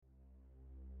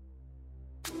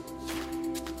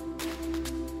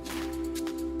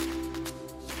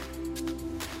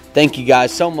Thank you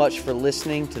guys so much for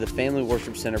listening to the Family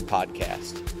Worship Center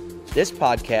podcast. This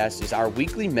podcast is our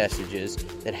weekly messages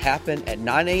that happen at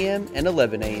 9 a.m. and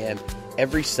 11 a.m.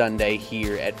 every Sunday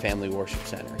here at Family Worship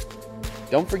Center.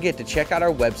 Don't forget to check out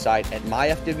our website at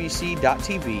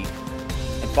myfwc.tv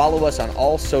and follow us on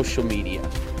all social media.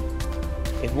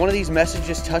 If one of these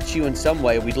messages touch you in some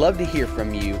way, we'd love to hear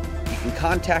from you. You can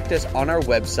contact us on our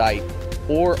website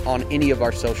or on any of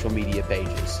our social media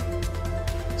pages.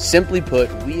 Simply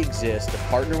put, we exist to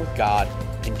partner with God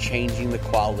in changing the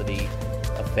quality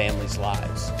of families'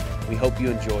 lives. We hope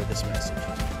you enjoy this message.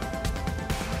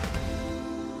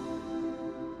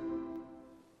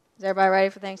 Is everybody ready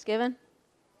for Thanksgiving?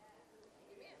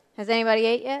 Has anybody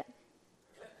ate yet?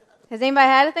 Has anybody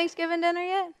had a Thanksgiving dinner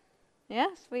yet?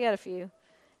 Yes, we got a few.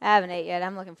 I haven't ate yet.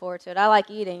 I'm looking forward to it. I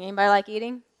like eating. Anybody like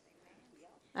eating?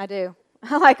 I do.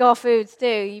 I like all foods too.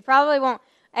 You probably won't.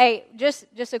 Hey, just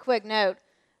a quick note.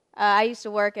 I used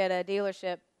to work at a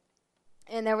dealership,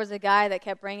 and there was a guy that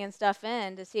kept bringing stuff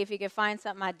in to see if he could find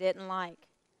something I didn't like.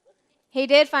 He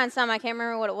did find something. I can't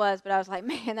remember what it was, but I was like,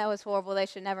 man, that was horrible. They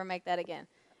should never make that again.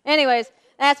 Anyways,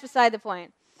 that's beside the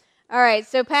point. All right,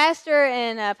 so Pastor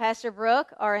and Pastor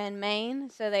Brooke are in Maine,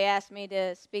 so they asked me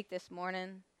to speak this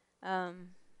morning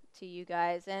to you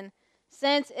guys. And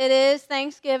since it is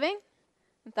Thanksgiving,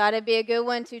 I thought it'd be a good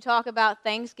one to talk about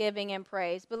Thanksgiving and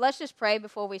praise. But let's just pray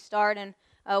before we start, and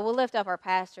we'll lift up our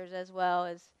pastors as well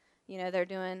as, you know, they're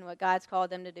doing what God's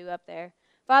called them to do up there.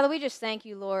 Father, we just thank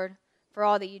you, Lord, for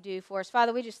all that you do for us.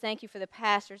 Father, we just thank you for the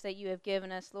pastors that you have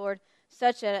given us, Lord.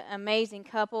 Such an amazing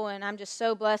couple, and I'm just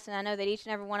so blessed, and I know that each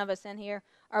and every one of us in here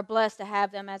are blessed to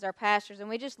have them as our pastors, and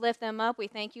we just lift them up. We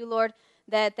thank you, Lord,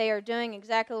 that they are doing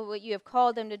exactly what you have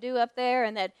called them to do up there,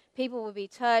 and that people will be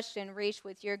touched and reached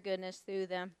with your goodness through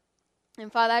them.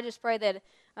 And Father, I just pray that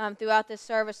throughout this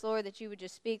service, Lord, that you would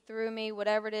just speak through me,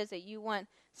 whatever it is that you want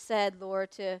said,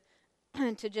 Lord, to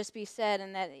just be said,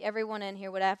 and that everyone in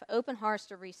here would have open hearts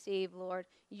to receive, Lord,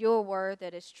 your word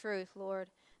that is truth, Lord,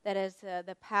 that has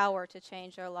the power to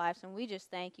change our lives. And we just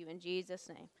thank you in Jesus'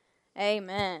 name.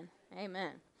 Amen.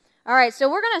 Amen. All right, so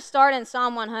we're going to start in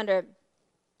Psalm 100.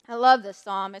 I love this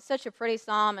psalm. It's such a pretty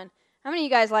psalm. And how many of you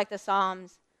guys like the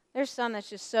Psalms? There's some that's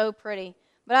just so pretty.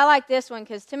 But I like this one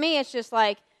because to me it's just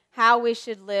like how we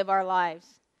should live our lives,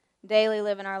 daily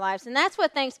live in our lives. And that's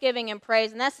what Thanksgiving and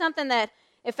praise. And that's something that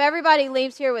if everybody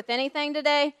leaves here with anything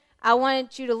today, I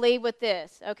want you to leave with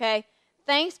this, okay?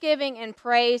 Thanksgiving and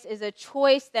praise is a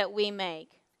choice that we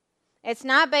make. It's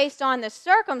not based on the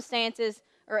circumstances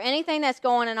or anything that's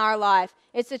going in our life.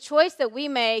 It's a choice that we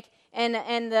make and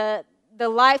the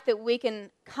life that we can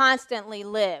constantly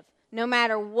live, no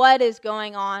matter what is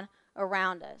going on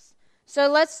around us. So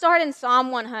let's start in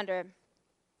Psalm 100.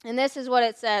 And this is what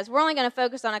it says. We're only going to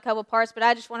focus on a couple parts, but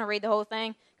I just want to read the whole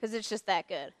thing because it's just that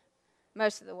good.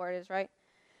 Most of the word is, right?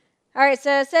 All right,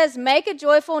 so it says, "Make a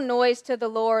joyful noise to the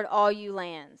Lord, all you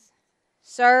lands.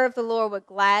 Serve the Lord with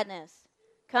gladness.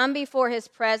 Come before his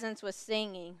presence with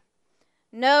singing.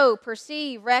 Know,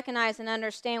 perceive, recognize, and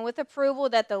understand with approval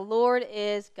that the Lord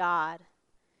is God.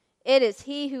 It is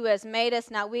he who has made us,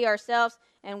 not we ourselves,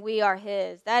 and we are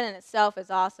his." That in itself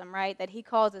is awesome, right? That he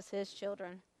calls us his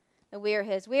children, that we are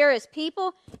his. We are his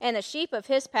people and the sheep of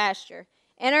his pasture.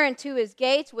 Enter into his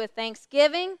gates with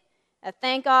thanksgiving, a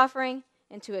thank offering,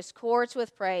 into his courts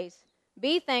with praise.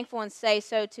 Be thankful and say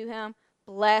so to him.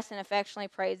 Bless and affectionately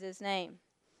praise his name.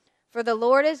 For the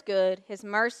Lord is good. His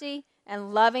mercy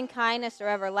and loving kindness are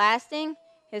everlasting.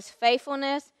 His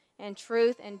faithfulness and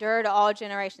truth endure to all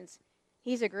generations.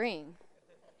 He's agreeing.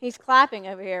 He's clapping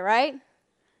over here, right?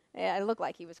 Yeah, it looked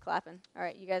like he was clapping. All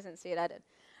right, you guys didn't see it. I did.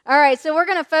 All right, so we're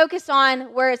going to focus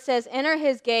on where it says, enter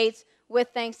his gates with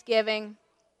thanksgiving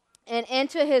and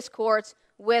into his courts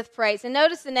with praise. And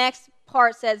notice the next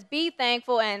part says, be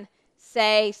thankful and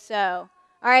say so.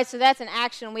 All right, so that's an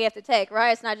action we have to take,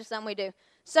 right? It's not just something we do.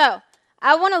 So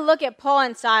I want to look at Paul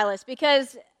and Silas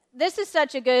because this is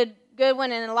such a good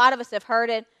one, and a lot of us have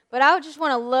heard it. But I just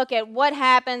want to look at what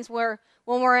happens when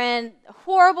we're in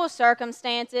horrible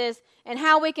circumstances and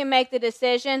how we can make the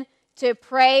decision to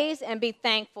praise and be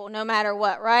thankful no matter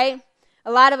what, right?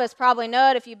 A lot of us probably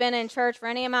know it. If you've been in church for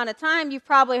any amount of time, you've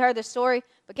probably heard the story.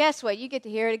 But guess what? You get to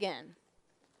hear it again.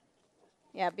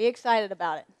 Yeah, be excited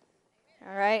about it.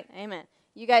 All right? Amen.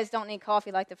 You guys don't need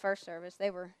coffee like the first service. They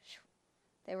were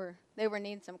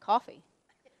needing some coffee.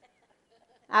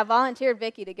 I volunteered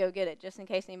Vicky to go get it, just in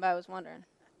case anybody was wondering.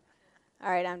 All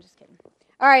right, I'm just kidding.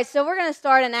 All right, so we're going to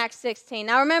start in Acts 16.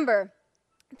 Now remember,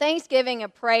 thanksgiving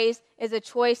and praise is a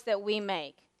choice that we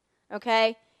make,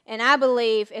 okay? And I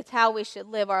believe it's how we should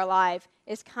live our life,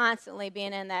 is constantly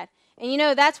being in that.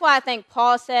 And that's why I think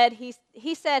Paul said,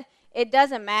 he said, it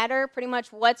doesn't matter pretty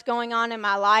much what's going on in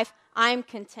my life. I'm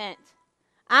content.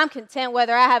 I'm content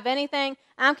whether I have anything.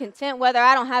 I'm content whether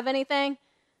I don't have anything.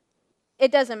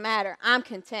 It doesn't matter. I'm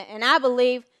content. And I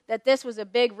believe that this was a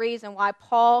big reason why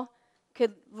Paul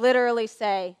could literally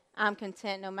say, I'm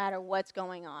content no matter what's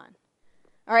going on.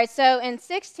 All right, so in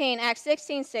Acts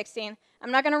 16:16,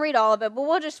 I'm not going to read all of it, but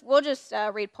we'll just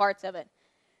read parts of it.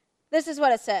 This is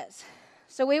what it says.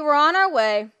 So we were on our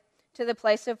way to the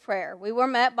place of prayer. We were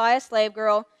met by a slave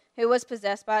girl who was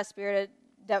possessed by a spirit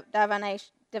of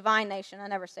divination. I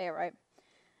never say it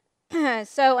right.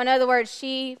 So in other words,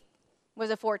 she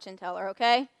was a fortune teller,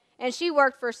 okay? And she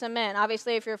worked for some men.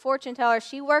 Obviously, if you're a fortune teller,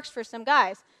 she works for some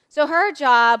guys. So her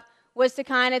job was to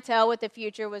kind of tell what the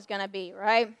future was going to be,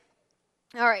 right?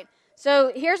 All right,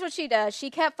 so here's what she does. She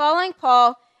kept following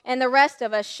Paul and the rest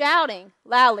of us, shouting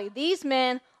loudly, "These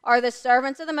men are the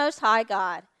servants of the Most High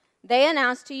God. They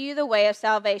announce to you the way of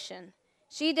salvation."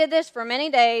 She did this for many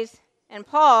days, and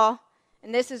Paul,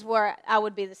 and this is where I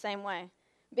would be the same way,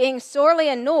 being sorely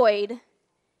annoyed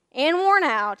and worn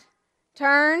out,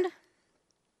 turned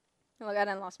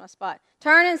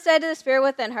and said to the spirit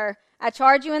within her, "I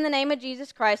charge you in the name of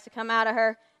Jesus Christ to come out of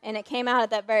her," and it came out at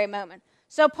that very moment.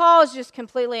 So Paul is just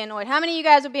completely annoyed. How many of you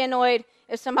guys would be annoyed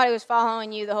if somebody was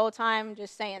following you the whole time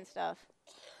just saying stuff?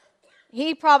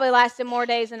 He probably lasted more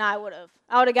days than I would have.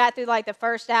 I would have got through like the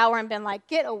first hour and been like,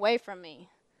 "Get away from me."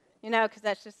 Because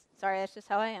that's just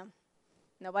how I am.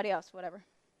 Nobody else, whatever.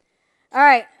 All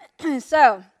right,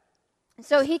 so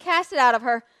he cast it out of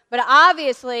her, but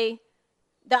obviously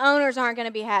the owners aren't going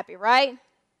to be happy, right?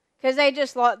 Because they're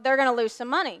going to lose some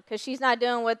money because she's not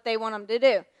doing what they want them to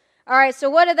do. All right, so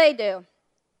what do?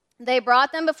 They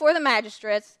brought them before the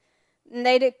magistrates, and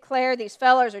they declared these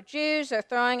fellows are Jews. They're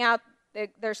throwing out,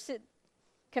 they're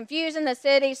confusing the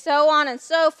city, so on and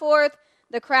so forth.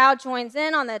 The crowd joins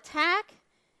in on the attack,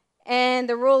 and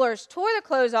the rulers tore the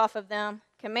clothes off of them,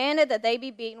 commanded that they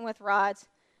be beaten with rods.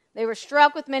 They were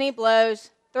struck with many blows,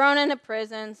 thrown into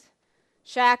prisons,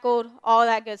 shackled, all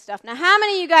that good stuff. Now, how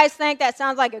many of you guys think that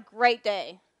sounds like a great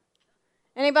day?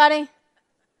 Anybody?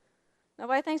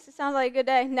 Nobody thinks it sounds like a good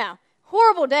day? No.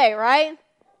 Horrible day, right?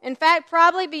 In fact,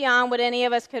 probably beyond what any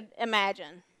of us could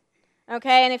imagine.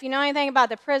 Okay, and if you know anything about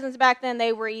the prisons back then,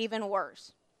 they were even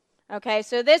worse. Okay,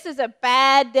 so this is a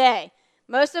bad day.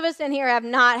 Most of us in here have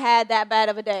not had that bad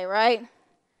of a day, right?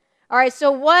 All right,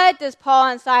 so what does Paul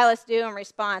and Silas do in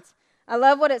response? I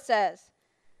love what it says.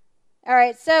 All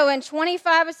right, so in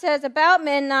 25 it says, about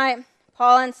midnight,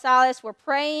 Paul and Silas were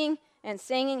praying and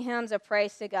singing hymns of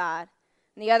praise to God.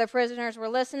 And the other prisoners were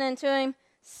listening to him.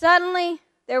 Suddenly,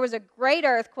 there was a great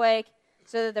earthquake,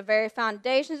 so that the very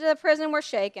foundations of the prison were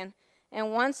shaken.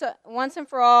 And once and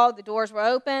for all, the doors were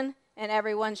open, and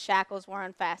everyone's shackles were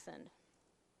unfastened.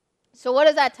 So what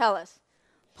does that tell us?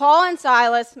 Paul and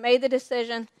Silas made the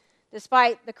decision,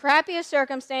 despite the crappiest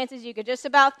circumstances you could just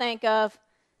about think of,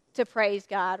 to praise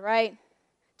God, right?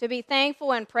 To be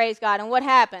thankful and praise God. And what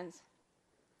happens?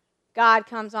 God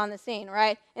comes on the scene,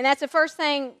 right? And that's the first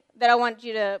thing that I want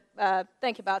you to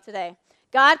think about today.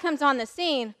 God comes on the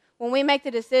scene when we make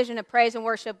the decision to praise and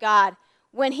worship God.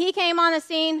 When he came on the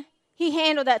scene, he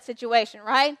handled that situation,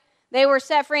 right? They were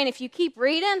set free, and if you keep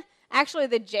reading, actually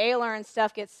the jailer and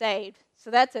stuff gets saved.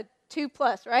 So that's a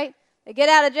 2+, right? They get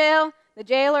out of jail, the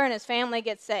jailer and his family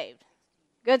get saved.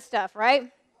 Good stuff,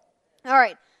 right? All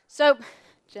right, so,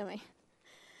 Jimmy.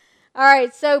 All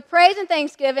right, so praise and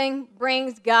thanksgiving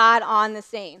brings God on the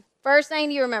scene. First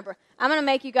thing you remember, I'm going to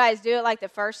make you guys do it like the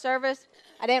first service.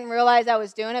 I didn't realize I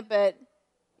was doing it, but,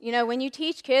 when you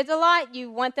teach kids a lot, you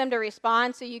want them to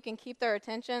respond so you can keep their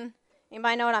attention.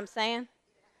 Anybody know what I'm saying?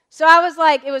 So I was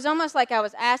like, it was almost like I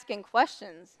was asking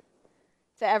questions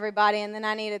to everybody, and then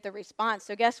I needed the response.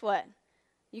 So guess what?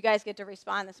 You guys get to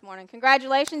respond this morning.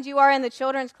 Congratulations, you are in the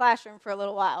children's classroom for a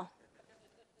little while.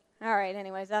 All right,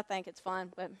 anyways, I think it's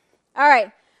fun. But all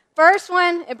right, first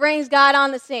one, it brings God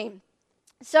on the scene.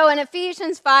 So in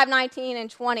Ephesians 5:19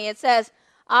 and 20, it says,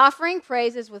 offering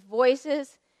praises with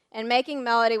voices and making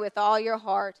melody with all your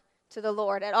heart to the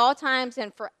Lord at all times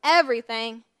and for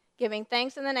everything, giving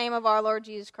thanks in the name of our Lord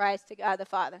Jesus Christ to God the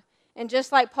Father. And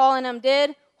just like Paul and them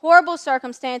did, horrible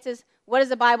circumstances, what does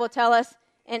the Bible tell us?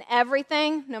 In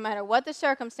everything, no matter what the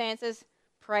circumstances,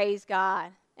 praise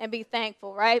God and be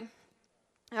thankful, right?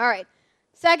 All right.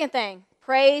 Second thing,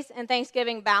 praise and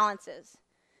thanksgiving balances.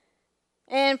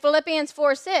 In Philippians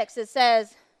 4:6, it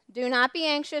says, do not be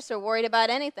anxious or worried about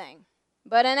anything,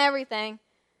 but in everything,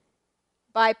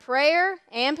 by prayer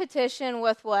and petition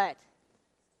with what?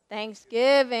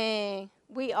 Thanksgiving.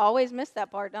 We always miss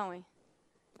that part, don't we?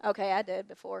 Okay, I did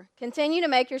before. Continue to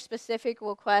make your specific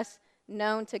requests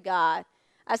known to God.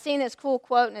 I've seen this cool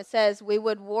quote, and it says, we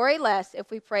would worry less if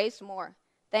we praised more.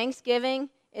 Thanksgiving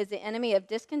is the enemy of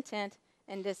discontent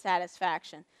and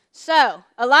dissatisfaction. So,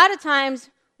 a lot of times,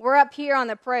 we're up here on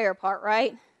the prayer part,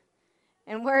 right?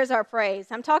 And where's our praise?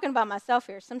 I'm talking about myself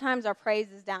here. Sometimes our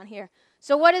praise is down here.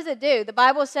 So what does it do? The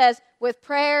Bible says, with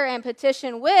prayer and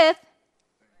petition with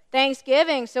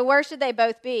thanksgiving. So where should they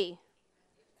both be?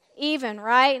 Even,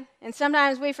 right? And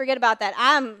sometimes we forget about that.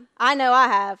 I know I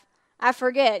have. I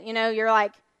forget. You're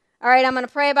like, all right, I'm going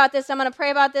to pray about this. I'm going to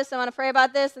pray about this. I'm going to pray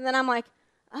about this. And then I'm like,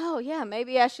 oh, yeah,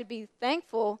 maybe I should be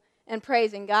thankful and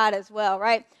praising God as well,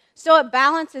 right? So it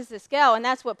balances the scale, and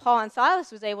that's what Paul and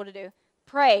Silas was able to do.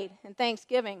 Prayed and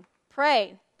thanksgiving.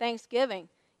 Prayed, thanksgiving.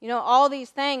 All these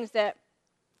things that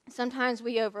sometimes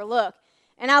we overlook.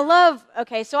 And I love,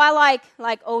 so I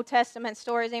like Old Testament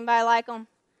stories. Anybody like them?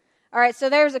 All right, so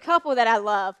there's a couple that I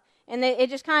love, and it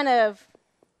just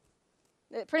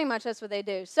pretty much that's what they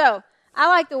do. So I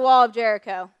like the Wall of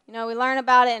Jericho. We learn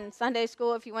about it in Sunday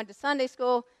school. If you went to Sunday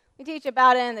school, we teach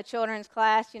about it in the children's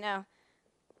class,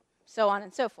 so on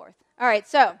and so forth. All right,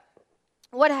 so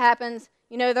what happens?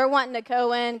 They're wanting to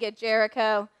go in, get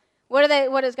Jericho. What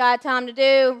does God tell them to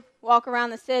do? Walk around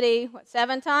the city,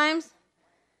 7 times?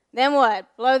 Then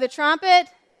what? Blow the trumpet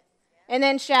and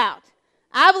then shout.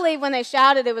 I believe when they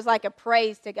shouted, it was like a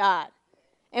praise to God.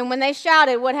 And when they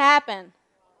shouted, what happened?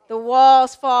 The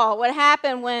walls fall. What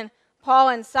happened when Paul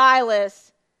and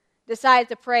Silas decided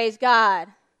to praise God?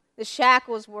 The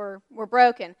shackles were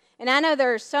broken. And I know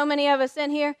there are so many of us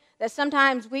in here that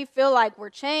sometimes we feel like we're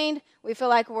chained. We feel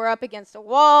like we're up against a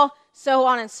wall, so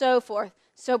on and so forth.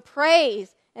 So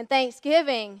praise and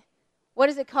thanksgiving, what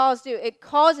does it cause do? It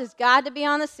causes God to be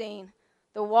on the scene.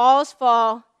 The walls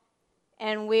fall,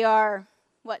 and we are,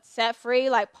 set free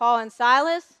like Paul and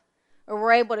Silas? Or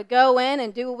we're able to go in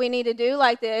and do what we need to do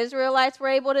like the Israelites were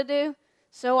able to do?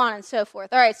 So on and so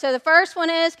forth. All right, so the first one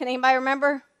is, can anybody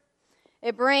remember?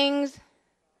 It brings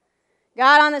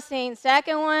God on the scene.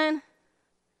 Second one,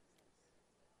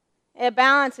 it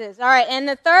balances. All right, and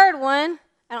the third one,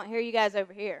 I don't hear you guys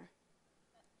over here.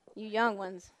 You young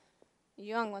ones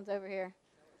over here.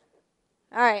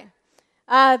 All right,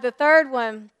 the third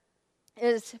one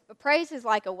is praise is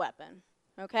like a weapon,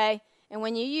 okay? And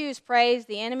when you use praise,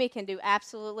 the enemy can do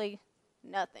absolutely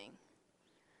nothing,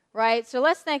 right? So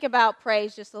let's think about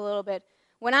praise just a little bit.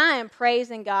 When I am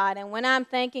praising God and when I'm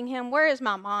thanking Him, where is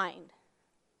my mind?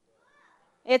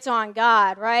 It's on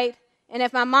God, right? And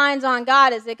if my mind's on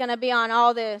God, is it going to be on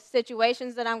all the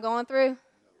situations that I'm going through?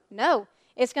 No,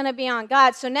 it's going to be on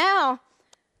God. So now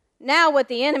what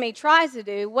the enemy tries to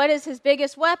do, what is his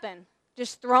biggest weapon?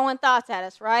 Just throwing thoughts at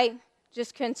us, right?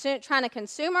 Just trying to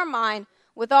consume our mind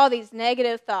with all these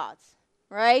negative thoughts,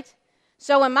 right?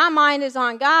 So when my mind is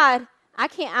on God,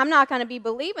 I'm not going to be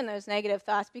believing those negative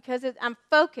thoughts because I'm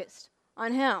focused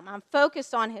on Him. I'm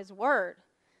focused on His Word.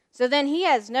 So then He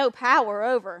has no power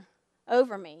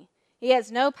over me. He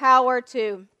has no power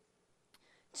to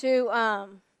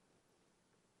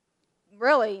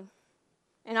really,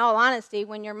 in all honesty,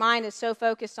 when your mind is so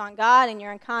focused on God and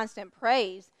you're in constant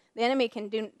praise, the enemy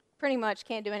pretty much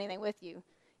can't do anything with you.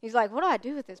 He's like, what do I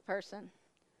do with this person?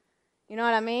 You know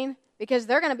what I mean? Because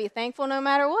they're going to be thankful no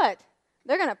matter what.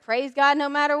 They're going to praise God no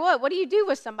matter what. What do you do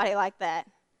with somebody like that?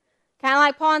 Kind of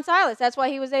like Paul and Silas. That's why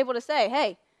he was able to say,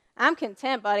 hey, I'm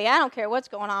content, buddy. I don't care what's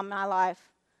going on in my life.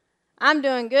 I'm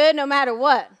doing good no matter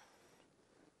what.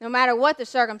 No matter what the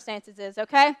circumstances is,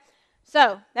 okay?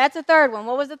 So, that's the third one.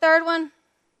 What was the third one?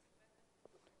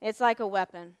 It's like a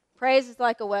weapon. Praise is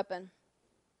like a weapon.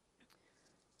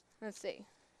 Let's see.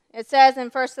 It says in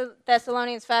 1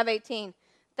 Thessalonians 5:18,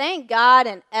 thank God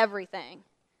in everything.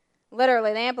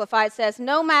 Literally, the Amplified says,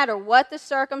 no matter what the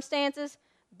circumstances,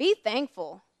 be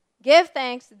thankful. Give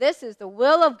thanks. This is the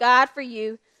will of God for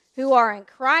you who are in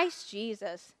Christ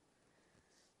Jesus.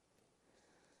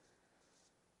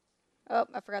 Oh,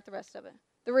 I forgot the rest of it.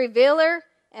 The revealer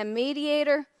and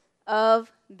mediator of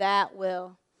that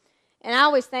will. And I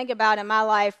always think about in my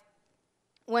life,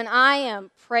 when I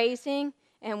am praising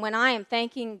and when I am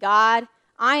thanking God,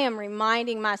 I am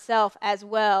reminding myself as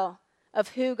well of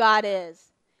who God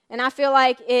is. And I feel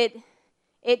like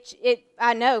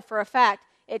I know for a fact,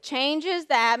 it changes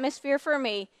the atmosphere for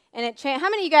me. And how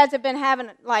many of you guys have been having,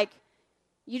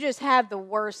 you just have the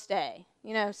worst day?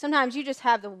 Sometimes you just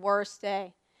have the worst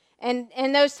day. And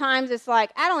in those times, it's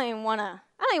like, I don't even want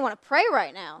to pray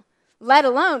right now, let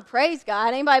alone praise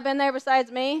God. Anybody been there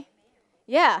besides me?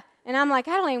 Yeah. And I'm like,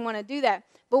 I don't even want to do that.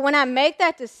 But when I make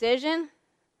that decision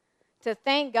to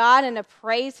thank God and to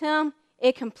praise Him,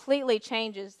 it completely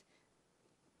changes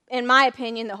in my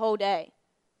opinion, the whole day.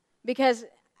 Because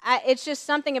it's just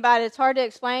something about it. It's hard to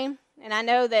explain. And I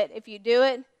know that if you do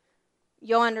it,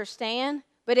 you'll understand.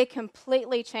 But it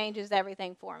completely changes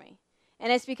everything for me.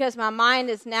 And it's because my mind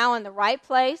is now in the right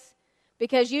place.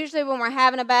 Because usually when we're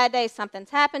having a bad day, something's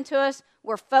happened to us.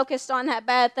 We're focused on that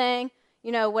bad thing,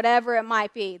 whatever it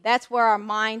might be. That's where our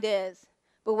mind is.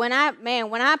 But when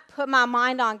I put my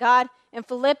mind on God, in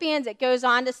Philippians, it goes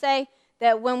on to say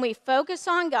that when we focus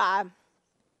on God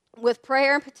with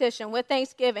prayer and petition, with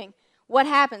thanksgiving, what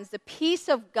happens? The peace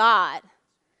of God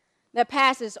that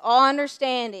passes all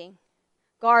understanding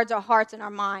guards our hearts and our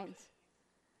minds.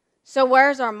 So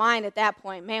where's our mind at that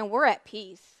point? Man, we're at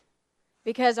peace.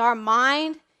 Because our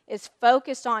mind is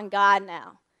focused on God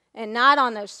now and not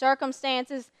on those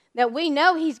circumstances that we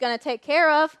know He's going to take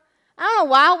care of. I don't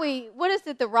know why what is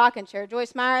it, the rocking chair?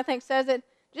 Joyce Meyer, I think, says it.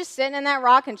 Just sitting in that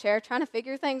rocking chair trying to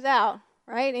figure things out,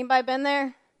 right? Anybody been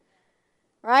there?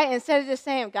 Right? Instead of just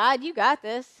saying, God, you got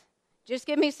this. Just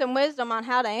give me some wisdom on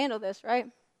how to handle this, right?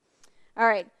 All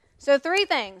right. So 3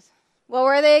 things. What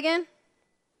were they again?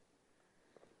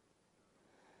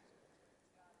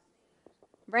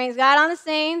 Brings God on the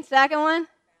scene. Second one,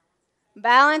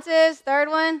 balances. Third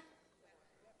one,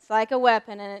 it's like a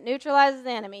weapon, and it neutralizes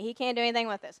the enemy. He can't do anything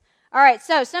with this. All right,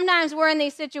 so sometimes we're in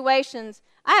these situations.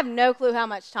 I have no clue how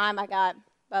much time I got,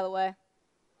 by the way.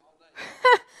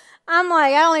 I'm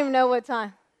like, I don't even know what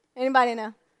time. Anybody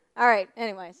know? All right,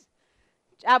 anyways.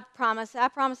 I promise I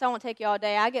won't take you all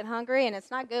day. I get hungry, and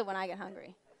it's not good when I get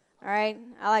hungry. All right?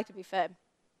 I like to be fed.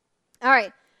 All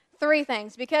right, 3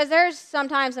 things. Because there's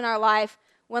sometimes in our life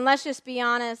when, let's just be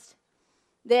honest,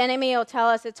 the enemy will tell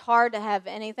us it's hard to have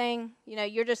anything.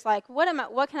 You're just like,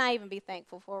 what can I even be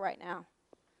thankful for right now?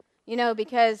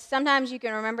 Because sometimes you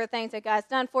can remember things that God's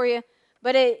done for you,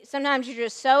 but sometimes you're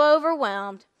just so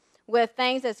overwhelmed with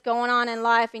things that's going on in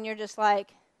life, and you're just like,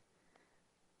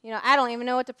 I don't even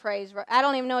know what to praise. I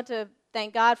don't even know what to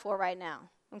thank God for right now,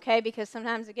 okay? Because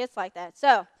sometimes it gets like that.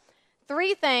 So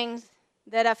 3 things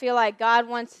that I feel like God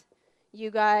wants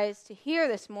you guys to hear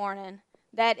this morning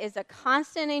that is a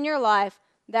constant in your life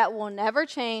that will never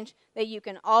change, that you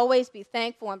can always be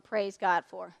thankful and praise God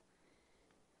for.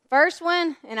 First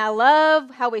one, and I love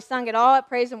how we sung it all at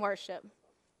praise and worship.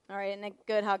 All right, isn't it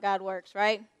good how God works,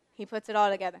 right? He puts it all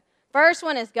together. First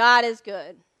one is God is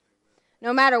good.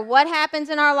 No matter what happens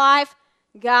in our life,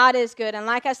 God is good. And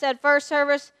like I said, first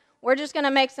service, we're just going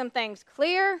to make some things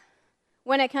clear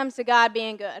when it comes to God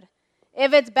being good.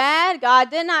 If it's bad, God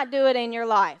did not do it in your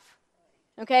life.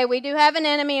 Okay, we do have an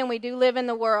enemy and we do live in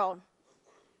the world.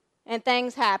 And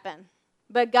things happen.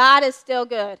 But God is still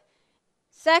good.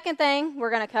 Second thing we're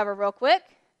going to cover real quick,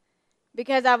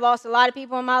 because I've lost a lot of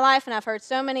people in my life, and I've heard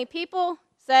so many people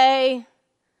say,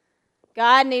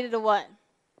 God needed a what?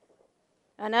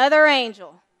 Another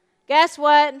angel. Guess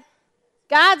what?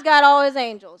 God's got all His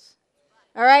angels.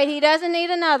 All right, He doesn't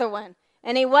need another one.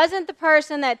 And He wasn't the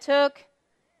person that took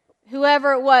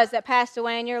whoever it was that passed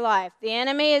away in your life. The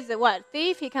enemy is the what?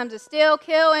 Thief. He comes to steal,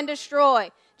 kill, and destroy.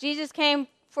 Jesus came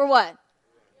for what?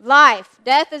 Life.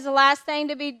 Death is the last thing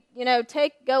to be,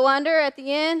 go under at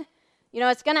the end.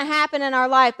 It's going to happen in our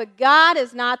life, but God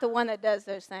is not the one that does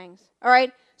those things. All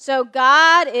right? So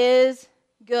God is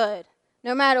good,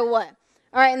 no matter what.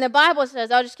 All right, and the Bible says,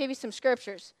 I'll just give you some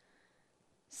scriptures.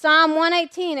 Psalm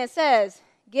 118, it says,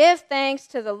 give thanks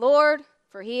to the Lord,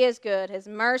 for He is good. His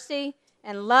mercy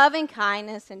and loving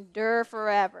kindness endure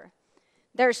forever.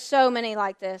 There's so many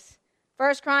like this.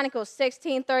 1 Chronicles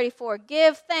 16:34,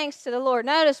 give thanks to the Lord.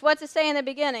 Notice, what's it say in the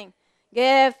beginning?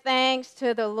 Give thanks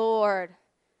to the Lord,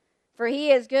 for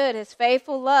He is good. His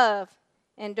faithful love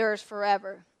endures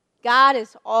forever. God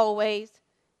is always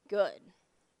good.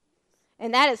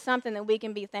 And that is something that we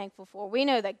can be thankful for. We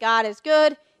know that God is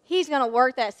good. He's going to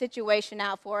work that situation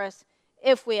out for us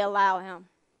if we allow Him.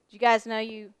 You guys know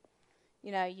you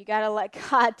got to let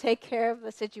God take care of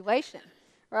the situation,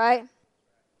 right?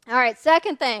 All right,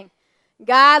 second thing,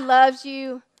 God loves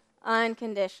you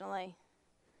unconditionally,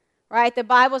 right? The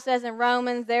Bible says in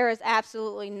Romans, there is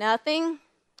absolutely nothing,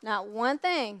 not one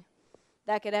thing,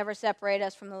 that could ever separate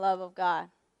us from the love of God.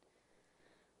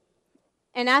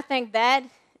 And I think that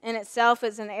in itself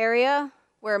is an area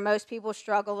where most people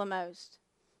struggle the most,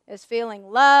 is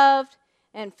feeling loved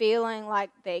and feeling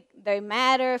like they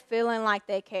matter, feeling like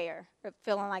they care,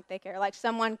 like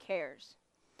someone cares.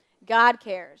 God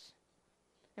cares.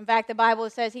 In fact, the Bible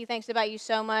says He thinks about you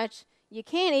so much, you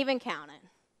can't even count it.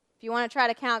 If you want to try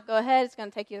to count, go ahead. It's going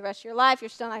to take you the rest of your life. You're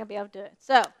still not going to be able to do it.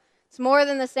 So, it's more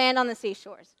than the sand on the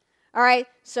seashores. All right?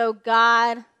 So,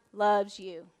 God loves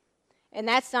you. And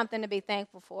that's something to be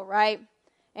thankful for, right?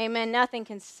 Amen. Nothing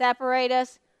can separate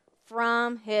us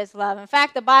from his love. In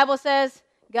fact, the Bible says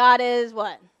God is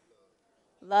what?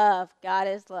 Love. God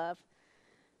is love.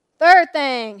 Third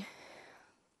thing,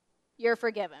 you're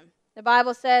forgiven. The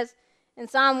Bible says in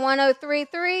Psalm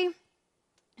 103:3,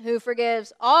 who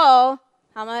forgives all,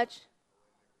 how much?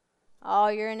 All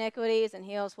your iniquities and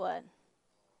heals what?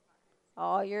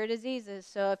 All your diseases.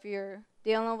 So if you're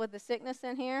dealing with the sickness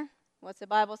in here, what's the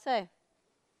Bible say?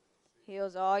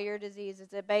 Heals all your diseases.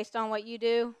 Is it based on what you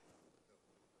do?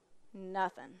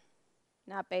 Nothing.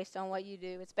 Not based on what you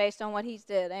do. It's based on what he's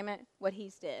did. Amen? What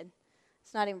he's did.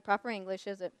 It's not even proper English,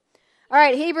 is it? All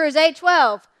right, Hebrews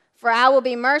 8:12. For I will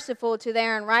be merciful to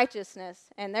their unrighteousness,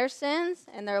 and their sins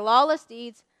and their lawless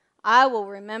deeds I will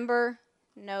remember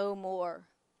no more.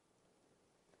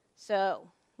 So,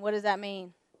 what does that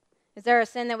mean? Is there a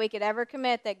sin that we could ever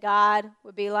commit that God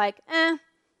would be like, I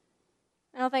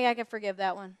don't think I can forgive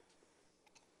that one?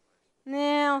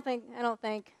 No, I don't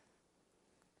think.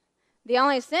 The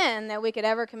only sin that we could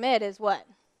ever commit is what?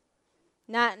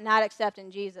 Not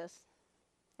accepting Jesus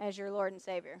as your Lord and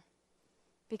Savior.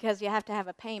 Because you have to have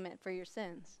a payment for your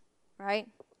sins, right?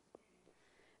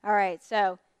 All right,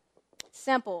 so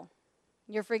simple.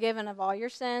 You're forgiven of all your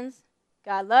sins.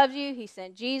 God loves you. He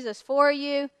sent Jesus for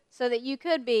you so that you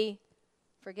could be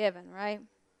forgiven, right?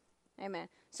 Amen.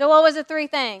 So what was the three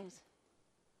things?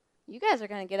 You guys are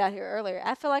going to get out here earlier.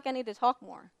 I feel like I need to talk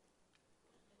more.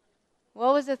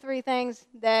 What was the three things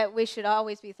that we should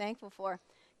always be thankful for?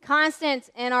 Constants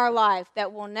in our life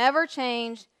that will never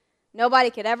change. Nobody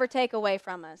could ever take away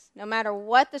from us, no matter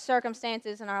what the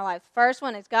circumstances in our life. First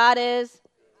one is God is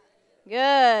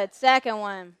good. Second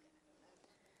one,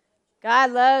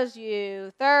 God loves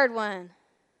you. Third one,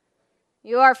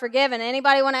 you are forgiven.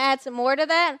 Anybody want to add some more to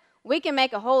that? We can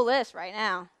make a whole list right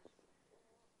now.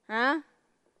 Huh?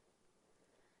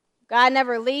 God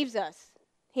never leaves us.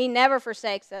 He never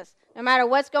forsakes us. No matter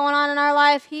what's going on in our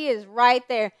life, he is right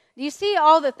there. Do you see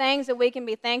all the things that we can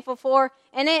be thankful for?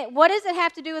 And what does it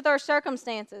have to do with our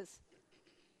circumstances?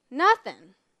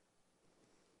 Nothing.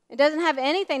 It doesn't have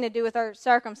anything to do with our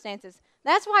circumstances.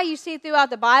 That's why you see throughout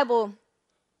the Bible,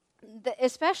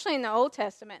 especially in the Old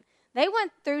Testament, they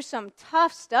went through some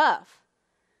tough stuff.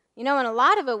 You know, and a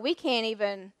lot of it we can't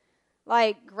even,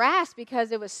 grasp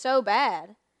because it was so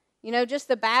bad. You know, just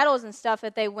the battles and stuff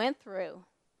that they went through.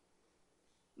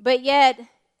 But yet,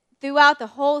 throughout the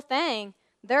whole thing,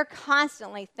 they're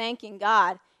constantly thanking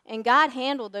God. And God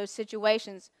handled those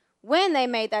situations when they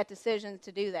made that decision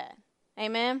to do that.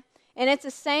 Amen? And it's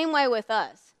the same way with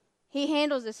us. He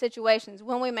handles the situations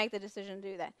when we make the decision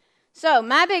to do that. So,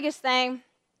 my biggest thing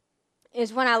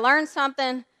is when I learn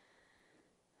something,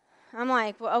 I'm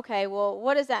like, well, okay,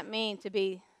 what does that mean to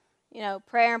be,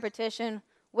 prayer and petition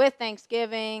with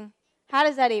thanksgiving? How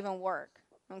does that even work?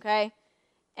 Okay?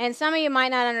 And some of you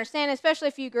might not understand, especially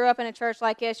if you grew up in a church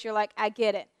like this, you're like, I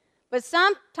get it. But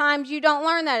sometimes you don't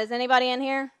learn that. Is anybody in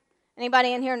here?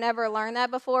 Anybody in here never learned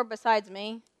that before besides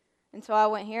me? And so I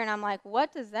went here and I'm like,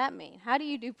 what does that mean? How do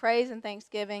you do praise and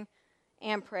thanksgiving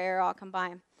and prayer all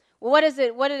combined? Well,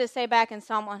 what did it say back in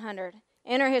Psalm 100?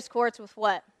 Enter his courts with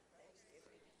what?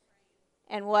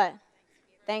 And what?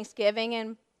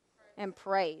 Thanksgiving and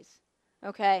praise.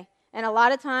 Okay? And a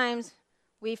lot of times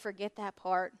we forget that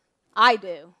part. I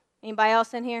do. Anybody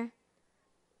else in here?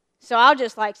 So I'll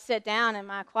just sit down in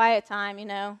my quiet time,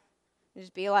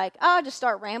 just be like, I'll just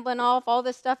start rambling off all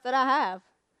this stuff that I have,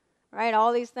 right?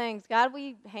 All these things. God, will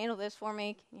you handle this for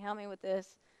me? Can you help me with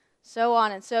this? So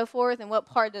on and so forth. And what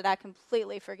part did I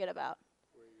completely forget about?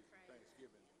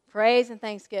 Praise and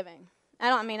thanksgiving. I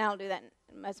don't do that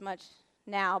as much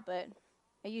now, but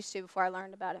I used to before I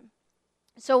learned about it.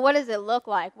 So what does it look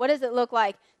like? What does it look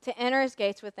like to enter his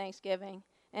gates with thanksgiving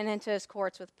and into his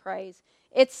courts with praise?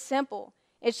 It's simple.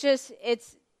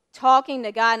 It's talking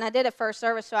to God, and I did it first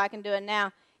service, so I can do it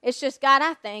now. It's just, God,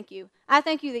 I thank you. I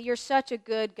thank you that you're such a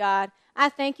good God. I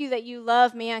thank you that you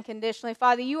love me unconditionally.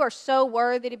 Father, you are so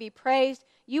worthy to be praised.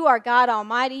 You are God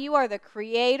Almighty. You are the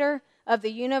creator of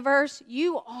the universe.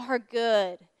 You are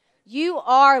good. You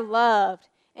are loved.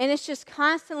 And it's just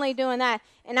constantly doing that.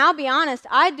 And I'll be honest,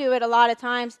 I do it a lot of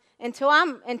times until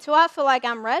I feel like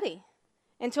I'm ready.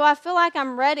 Until I feel like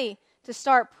I'm ready to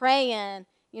start praying,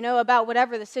 about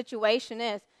whatever the situation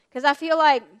is. Because I feel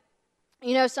like,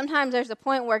 sometimes there's a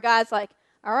point where God's like,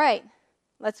 all right,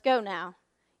 let's go now.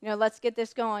 Let's get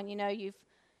this going.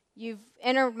 You've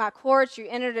entered my courts. You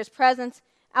entered his presence.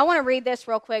 I want to read this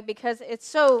real quick because it's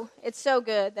so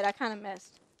good that I kind of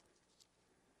missed.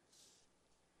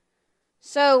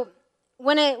 So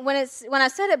when I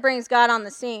said it brings God on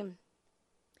the scene,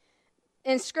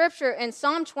 in Scripture, in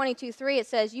Psalm 22:3, it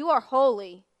says, you are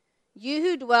holy. You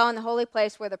who dwell in the holy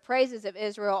place where the praises of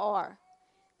Israel are.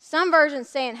 Some versions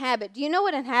say inhabit. Do you know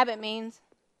what inhabit means?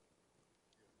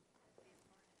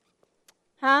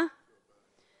 Huh?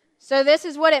 So this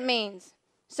is what it means.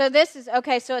 So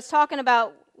it's talking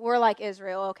about we're like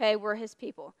Israel, okay? We're his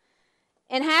people.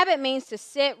 Inhabit means to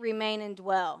sit, remain, and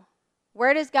dwell.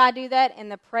 Where does God do that? In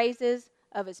the praises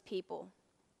of his people.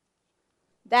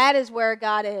 That is where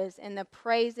God is, in the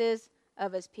praises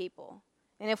of his people.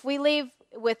 And if we leave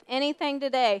with anything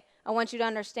today, I want you to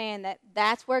understand that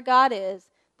that's where God is.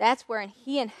 That's where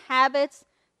he inhabits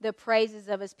the praises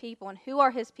of his people. And who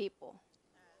are his people?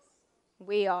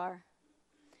 We are.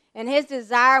 And his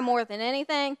desire more than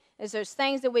anything is those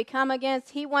things that we come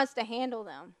against, he wants to handle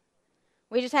them.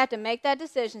 We just have to make that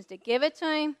decision to give it to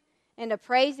him and to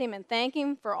praise him and thank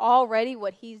him for already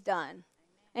what he's done.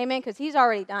 Amen, because he's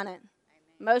already done it.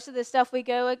 Most of the stuff we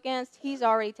go against, he's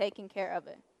already taken care of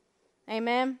it.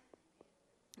 Amen?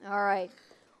 All right.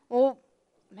 Well,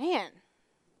 man,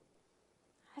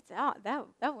 that's out.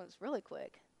 That was really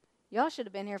quick. Y'all should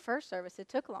have been here first service. It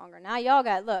took longer. Now y'all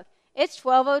look, it's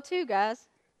 12:02, guys.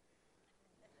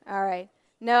 All right.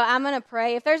 No, I'm going to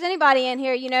pray. If there's anybody in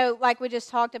here, like we just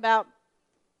talked about,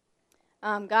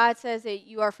 God says that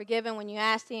you are forgiven when you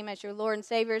ask him as your Lord and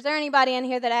Savior. Is there anybody in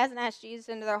here that hasn't asked Jesus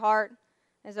into their heart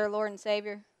as their Lord and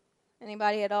Savior?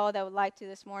 Anybody at all that would like to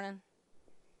this morning?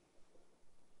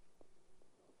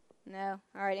 No?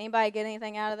 All right. Anybody get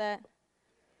anything out of that?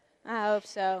 I hope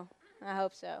so.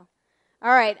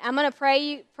 All right. I'm going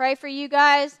to pray for you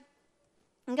guys.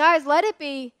 And guys, let it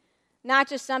be not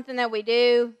just something that we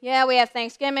do. Yeah, we have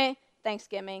Thanksgiving.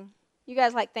 You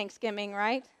guys like Thanksgiving,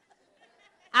 right?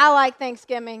 I like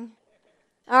Thanksgiving.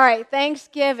 All right,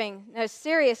 Thanksgiving. No,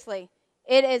 seriously,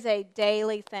 it is a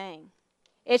daily thing.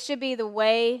 It should be the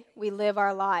way we live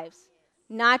our lives,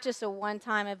 not just a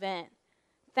one-time event.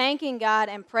 Thanking God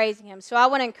and praising him. So I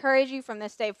want to encourage you from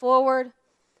this day forward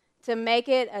to make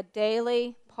it a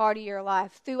daily part of your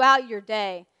life. Throughout your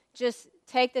day, just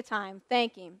take the time,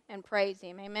 thank him, and praise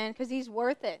him. Amen? Because he's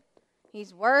worth it.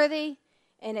 He's worthy,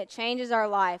 and it changes our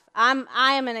life.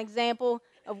 I am an example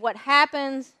of what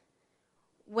happens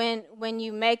when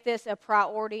you make this a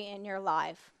priority in your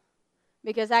life.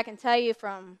 Because I can tell you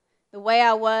from the way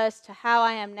I was to how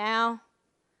I am now,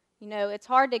 it's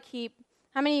hard to keep.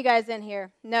 How many of you guys in here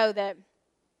know that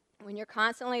when you're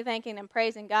constantly thanking and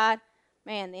praising God,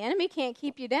 man, the enemy can't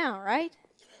keep you down, right?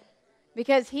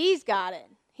 Because he's got it.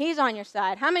 He's on your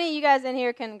side. How many of you guys in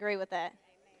here can agree with that?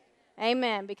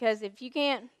 Amen. Because if you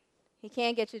can't, he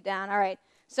can't get you down. All right.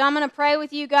 So I'm going to pray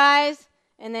with you guys,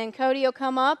 and then Cody will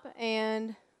come up.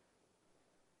 And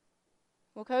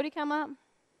will Cody come up?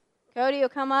 Cody will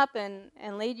come up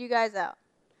and lead you guys out.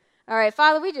 All right.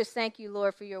 Father, we just thank you,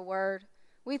 Lord, for your word.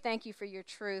 We thank you for your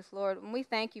truth, Lord. And we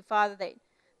thank you, Father,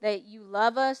 that you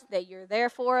love us, that you're there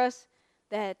for us,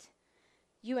 that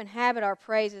you inhabit our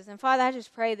praises. And Father, I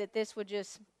just pray that this would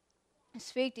just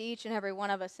speak to each and every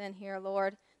one of us in here,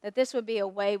 Lord, that this would be a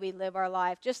way we live our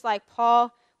life. Just like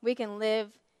Paul, we can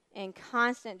live in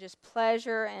constant just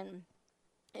pleasure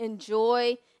and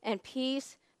joy and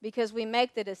peace because we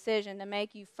make the decision to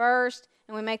make you first,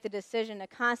 and we make the decision to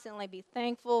constantly be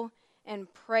thankful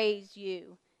and praise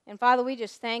you. And Father, we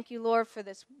just thank you, Lord, for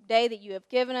this day that you have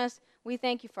given us. We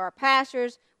thank you for our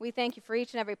pastors. We thank you for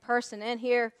each and every person in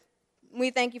here. We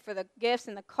thank you for the gifts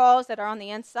and the calls that are on the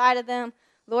inside of them,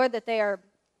 Lord, that they are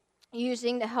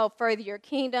using to help further your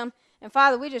kingdom. And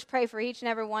Father, we just pray for each and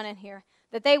every one in here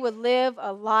that they would live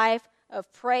a life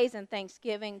of praise and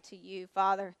thanksgiving to you,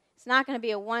 Father. It's not going to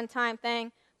be a one-time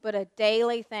thing, but a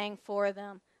daily thing for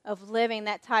them of living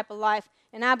that type of life.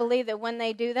 And I believe that when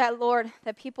they do that, Lord,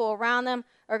 that people around them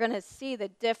are going to see the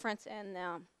difference in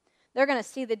them. They're going to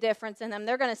see the difference in them.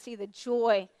 They're going to see the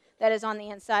joy that is on the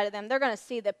inside of them. They're going to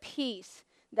see the peace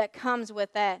that comes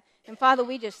with that. And Father,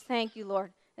 we just thank you,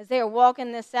 Lord, as they are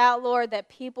walking this out, Lord, that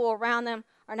people around them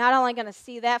are not only going to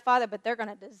see that, Father, but they're going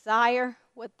to desire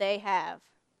what they have.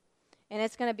 And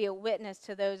it's going to be a witness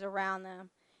to those around them.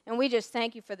 And we just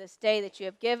thank you for this day that you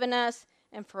have given us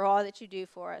and for all that you do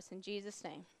for us. In Jesus'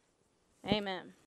 name, amen.